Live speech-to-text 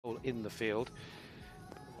in the field.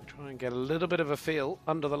 We'll try and get a little bit of a feel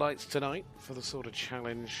under the lights tonight for the sort of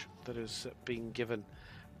challenge that has been given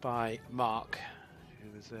by Mark,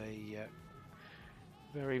 who is a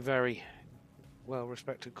very, very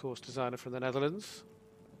well-respected course designer from the Netherlands.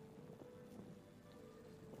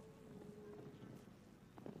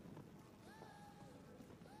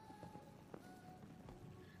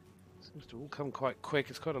 Seems to all come quite quick.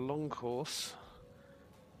 It's quite a long course.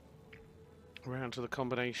 Around to the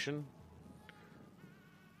combination.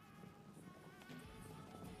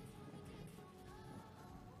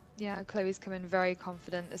 Yeah, Chloe's come in very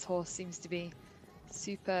confident. This horse seems to be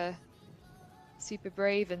super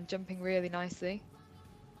brave and jumping really nicely.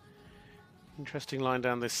 Interesting line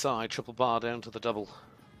down this side, triple bar down to the double.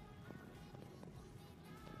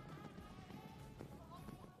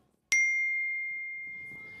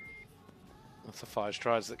 That's a 5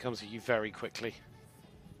 strides that comes at you very quickly.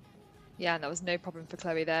 Yeah, and that was no problem for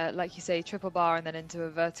Chloe there. Like you say, triple bar and then into a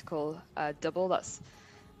vertical double. That's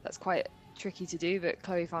quite tricky to do, but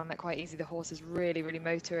Chloe found that quite easy. The horse is really, really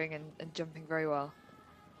motoring and jumping very well.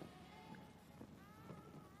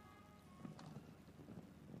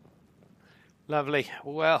 Lovely.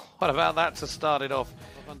 Well, what about that to start it off?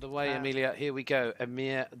 Underway, Amelia. Here we go.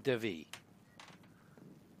 Emir Devi.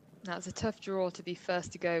 Now, it's a tough draw to be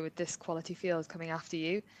first to go with this quality field coming after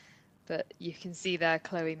you, but you can see there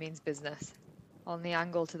Chloe means business. On the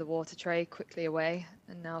angle to the water tray, quickly away,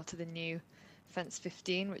 and now to the new fence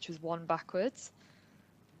 15, which was 1 backwards.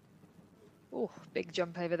 Oh, big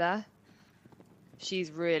jump over there.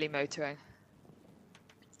 She's really motoring.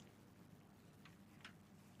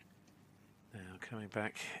 Now coming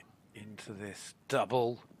back into this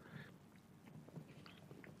double.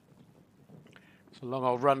 It's a long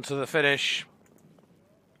old run to the finish.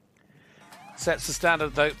 Sets the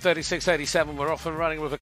standard though, 36.87. We're off and running with a